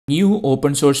new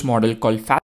open source model called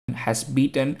FALCON has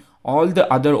beaten all the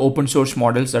other open source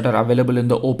models that are available in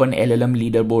the Open LLM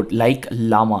Leaderboard like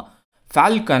LLaMA.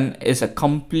 FALCON is a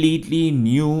completely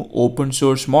new open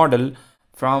source model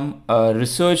from a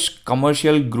research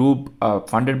commercial group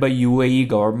funded by UAE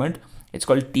government. It's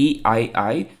called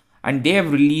TII, and they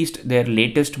have released their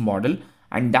latest model,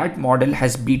 and that model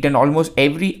has beaten almost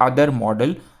every other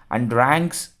model and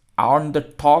ranks on the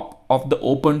top of the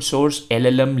open source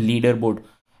LLM leaderboard.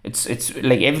 It's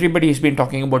like everybody has been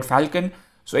talking about FALCON.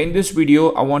 So in this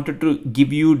video, I wanted to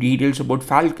give you details about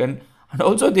FALCON and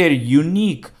also their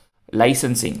unique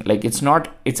licensing. Like it's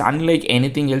unlike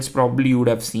anything else probably you would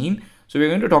have seen. So we're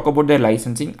going to talk about their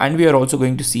licensing, and we are also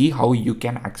going to see how you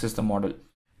can access the model.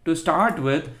 To start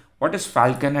with, what is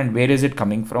FALCON and where is it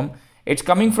coming from? It's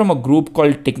coming from a group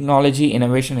called Technology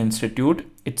Innovation Institute.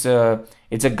 It's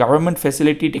a government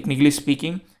facility, technically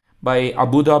speaking, by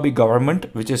Abu Dhabi government,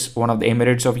 which is one of the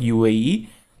Emirates of UAE.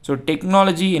 So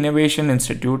Technology Innovation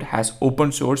Institute has open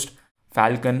sourced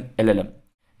FALCON LLM.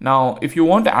 Now, if you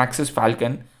want to access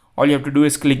FALCON, all you have to do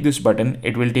is click this button.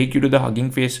 It will take you to the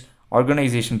Hugging Face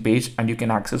organization page and you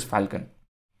can access FALCON.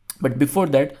 But before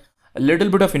that, a little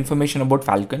bit of information about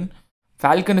FALCON.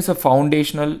 FALCON is a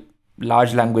foundational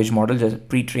large language model, just a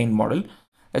pre-trained model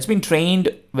that's been trained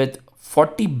with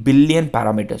 40 billion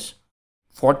parameters.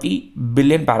 40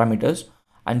 billion parameters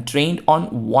and trained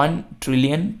on 1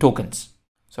 trillion tokens.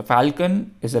 So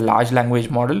FALCON is a large language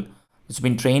model. It's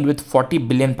been trained with 40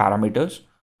 billion parameters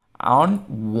on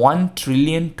 1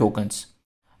 trillion tokens.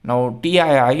 Now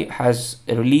TII has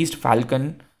released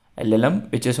FALCON LLM,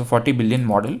 which is a 40 billion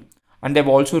model, and they've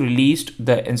also released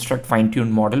the Instruct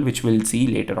fine-tuned model, which we'll see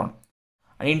later on.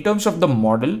 And in terms of the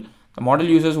model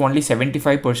uses only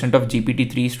 75% of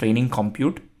GPT-3's training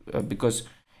compute because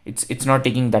it's not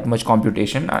taking that much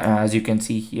computation, as you can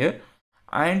see here,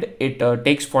 and it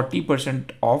takes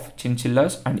 40% of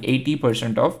Chinchillas and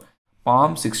 80% of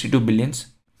Palm 62 billions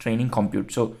training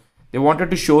compute. So they wanted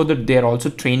to show that they're also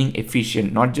training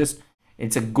efficient, not just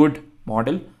it's a good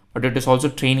model, but it is also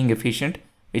training efficient,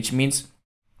 which means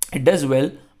it does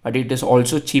well, but it is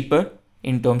also cheaper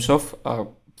in terms of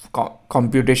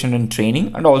computation and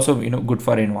training, and also good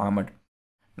for environment.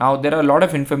 Now there are a lot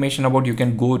of information about, you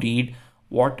can go read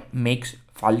what makes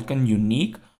FALCON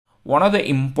unique. One of the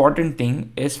important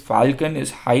thing is FALCON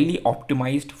is highly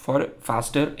optimized for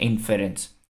faster inference.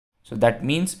 So that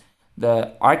means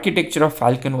the architecture of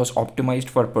FALCON was optimized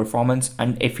for performance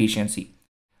and efficiency.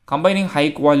 Combining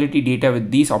high quality data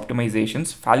with these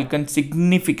optimizations, FALCON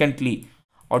significantly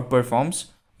outperforms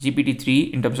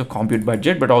GPT-3 in terms of compute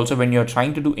budget, but also when you're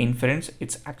trying to do inference,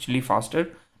 it's actually faster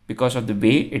because of the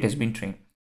way it has been trained.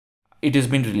 It has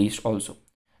been released also.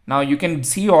 Now you can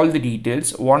see all the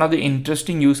details. One of the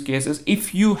interesting use cases,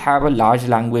 if you have a large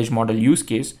language model use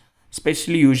case,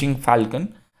 especially using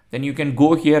FALCON, then you can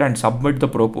go here and submit the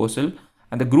proposal,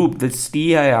 and the group, this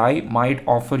TII, might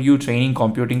offer you training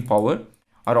computing power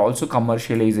or also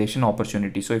commercialization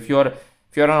opportunity. So if you're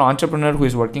an entrepreneur who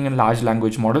is working in large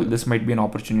language model, this might be an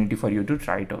opportunity for you to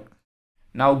try it out.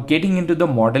 Now getting into the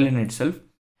model in itself,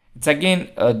 it's again,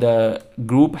 the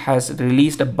group has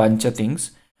released a bunch of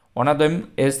things. One of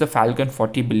them is the FALCON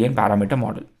 40 billion parameter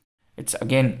model. It's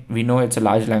again, we know it's a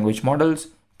large language models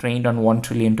trained on 1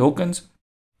 trillion tokens.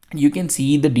 You can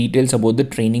see the details about the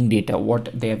training data, what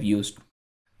they have used.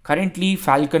 Currently,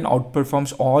 FALCON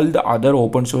outperforms all the other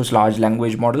open source large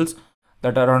language models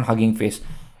that are on Hugging Face.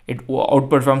 It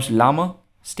outperforms LLaMA,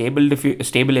 Stable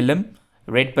LLM,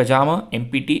 RedPajama,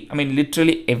 MPT. I mean,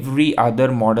 literally every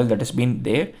other model that has been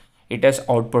there, it has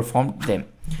outperformed them.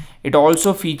 It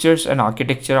also features an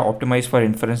architecture optimized for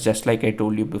inference, just like I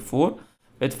told you before,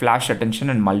 with FlashAttention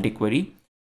and multiquery.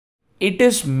 It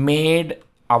is made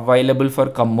available for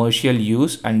commercial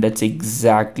use, and that's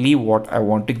exactly what I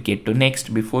want to get to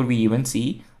next before we even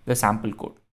see the sample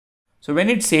code. So when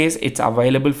it says it's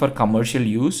available for commercial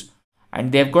use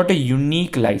and they've got a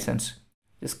unique license,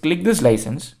 just click this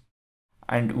license,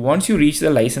 and once you reach the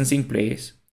licensing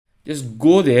place, just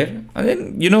go there, and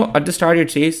then at the start it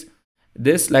says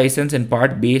this license in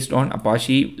part based on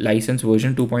Apache license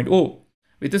version 2.0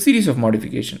 with a series of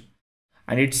modification,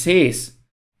 and it says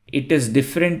it is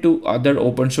different to other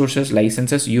open sources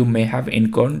licenses you may have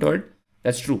encountered.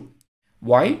 That's true.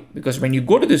 Why? Because when you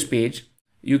go to this page,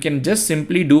 you can just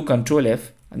simply do Control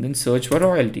F and then search for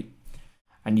royalty,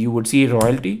 and you would see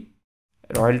royalty,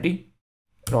 royalty,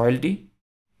 royalty,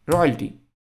 royalty,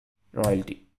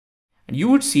 royalty, and you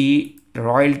would see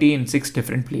royalty in 6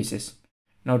 different places.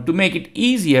 Now to make it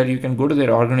easier, you can go to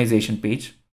their organization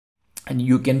page and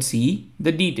you can see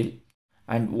the detail.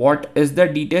 And what is the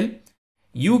detail?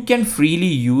 You can freely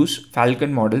use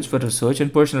Falcon models for research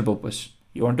and personal purpose.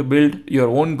 You want to build your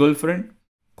own girlfriend?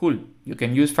 Cool. You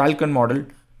can use Falcon model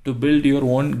to build your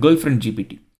own girlfriend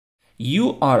GPT.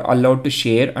 You are allowed to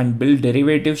share and build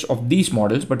derivatives of these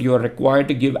models, but you are required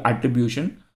to give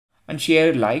attribution and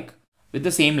share like with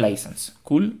the same license.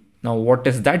 Cool. Now, what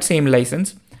is that same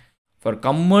license? For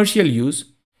commercial use,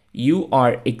 you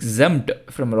are exempt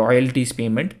from royalties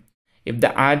payment if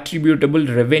the attributable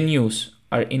revenues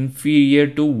are inferior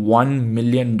to $1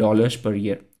 million per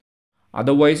year.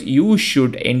 Otherwise, you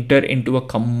should enter into a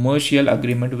commercial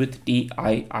agreement with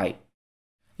TII.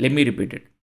 Let me repeat it.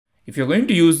 If you're going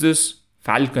to use this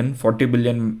Falcon 40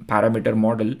 billion parameter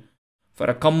model for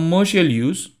a commercial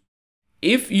use,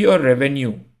 if your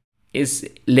revenue is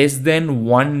less than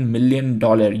 $1 million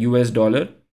US dollar,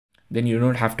 then you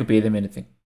don't have to pay them anything.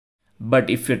 But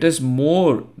if it is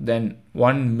more than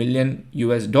 1 million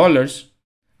US dollars,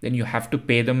 then you have to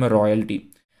pay them a royalty.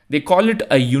 They call it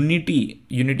a Unity,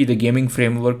 the gaming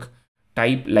framework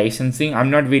type licensing.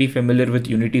 I'm not very familiar with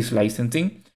Unity's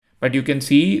licensing, but you can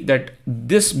see that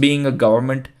this being a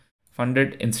government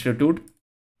funded institute,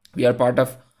 we are part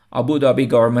of Abu Dhabi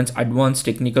government's Advanced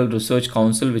Technical Research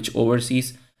Council, which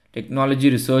oversees technology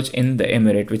research in the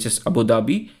Emirate, which is Abu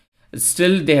Dhabi.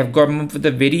 Still, they have come up with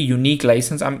a very unique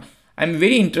license. I'm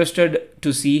very interested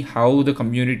to see how the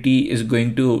community is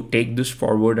going to take this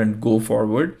forward and go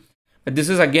forward. But this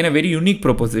is again a very unique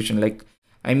proposition. Like,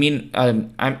 I mean,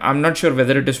 I'm not sure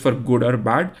whether it is for good or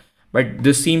bad, but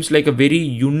this seems like a very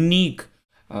unique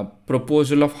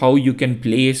proposal of how you can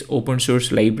place open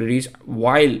source libraries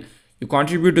while you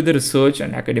contribute to the research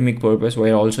and academic purpose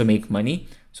while also make money.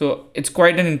 So it's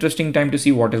quite an interesting time to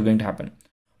see what is going to happen.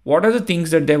 What are the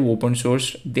things that they have open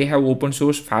sourced? They have open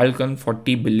sourced Falcon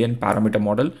 40 billion parameter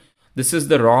model. This is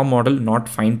the raw model, not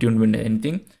fine-tuned with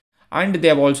anything. And they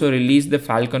have also released the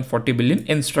Falcon 40 billion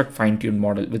Instruct fine-tuned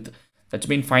model that's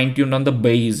been fine-tuned on the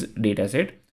base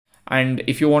dataset. And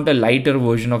if you want a lighter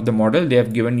version of the model, they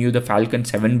have given you the Falcon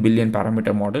 7 billion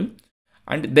parameter model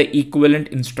and the equivalent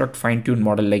Instruct fine-tuned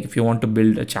model. Like if you want to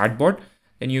build a chatbot,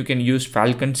 then you can use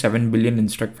Falcon 7 billion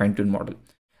Instruct fine-tuned model.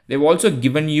 They've also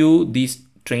given you these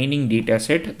training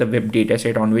dataset, the web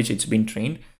dataset on which it's been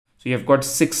trained. So you have got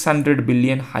 600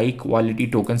 billion high quality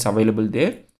tokens available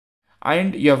there.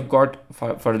 And you have got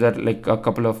further like a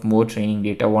couple of more training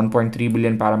data, 1.3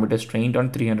 billion parameters trained on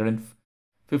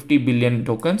 350 billion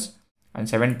tokens and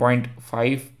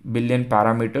 7.5 billion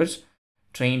parameters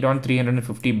trained on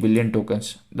 350 billion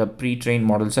tokens. The pre-trained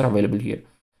models are available here.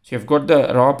 So you've got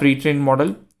the raw pre-trained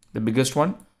model, the biggest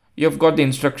one. You've got the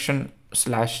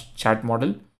instruction/chat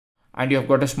model, and you've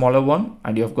got a smaller one,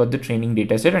 and you've got the training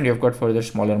dataset, and you've got further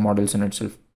smaller models in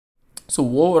itself. So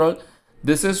overall,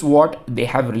 this is what they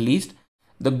have released.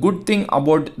 The good thing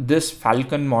about this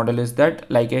Falcon model is that,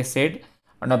 like I said,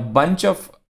 on a bunch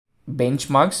of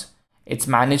benchmarks, it's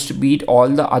managed to beat all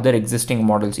the other existing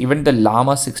models. Even the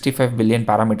LLaMA 65 billion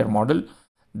parameter model,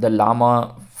 the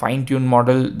LLaMA fine-tuned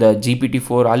model, the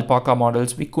GPT-4 alpaca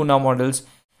models, Vicuna models,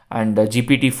 and the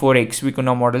GPT-4 X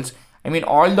Vicuna models. I mean,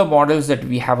 all the models that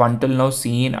we have until now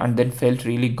seen and then felt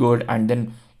really good and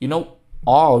then,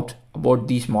 awed about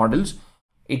these models,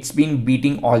 it's been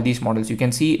beating all these models. You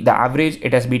can see the average,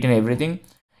 it has beaten everything.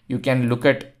 You can look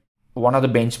at one of the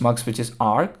benchmarks, which is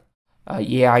ARC,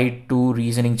 AI2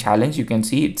 reasoning challenge. You can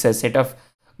see it's a set of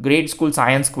grade school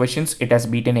science questions. It has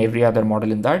beaten every other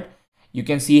model in that. You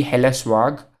can see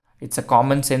HellaSwag. It's a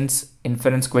common sense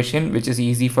inference question, which is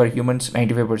easy for humans,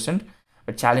 95%,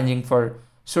 but challenging for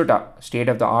SOTA, state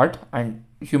of the art, and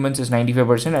humans is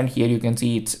 95%. And here you can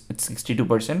see it's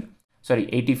 62%, sorry,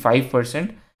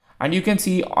 85%. And you can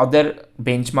see other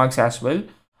benchmarks as well.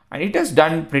 And it has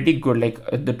done pretty good. Like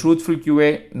the truthful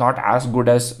QA, not as good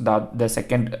as the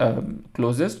second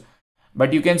closest,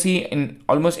 but you can see in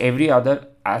almost every other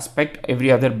aspect,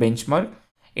 every other benchmark,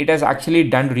 it has actually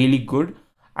done really good.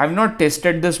 I've not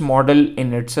tested this model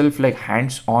in itself like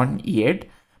hands-on yet,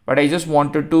 but I just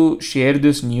wanted to share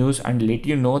this news and let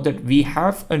you know that we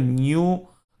have a new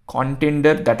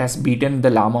contender that has beaten the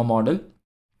LLaMA model,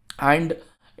 and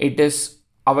it is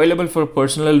available for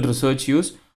personal research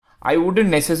use. I wouldn't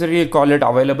necessarily call it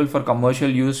available for commercial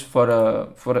use for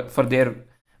their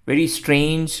very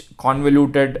strange,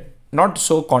 convoluted, not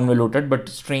so convoluted, but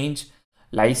strange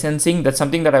licensing. That's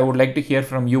something that I would like to hear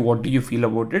from you. What do you feel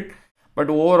about it? But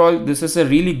overall, this is a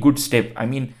really good step. I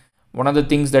mean, one of the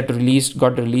things that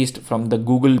got released from the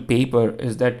Google paper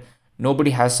is that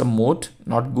nobody has a moat,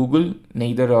 not Google,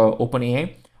 neither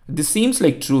OpenAI. This seems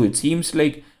like true. It seems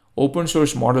like open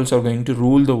source models are going to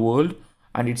rule the world,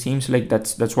 and it seems like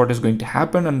that's what is going to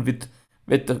happen. And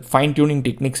with the fine-tuning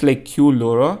techniques like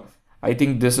QLoRa I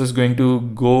think this is going to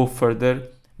go further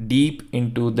deep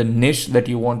into the niche that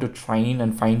you want to train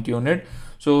and fine tune it.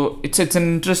 So it's an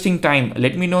interesting time.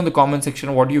 Let me know in the comment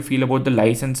section what you feel about the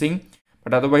licensing.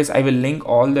 But otherwise, I will link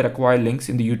all the required links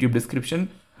in the YouTube description.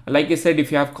 Like I said,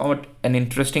 if you have got an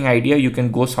interesting idea, you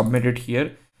can go submit it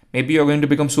here. Maybe you're going to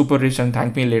become super rich and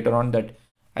thank me later on that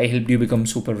I helped you become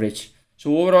super rich.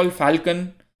 So overall,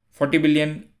 Falcon 40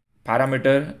 billion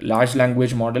parameter large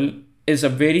language model is a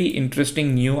very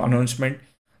interesting new announcement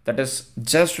that has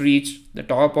just reached the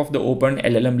top of the Open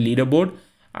LLM leaderboard.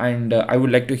 And I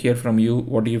would like to hear from you.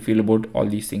 What do you feel about all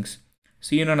these things?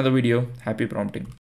 See you in another video. Happy prompting.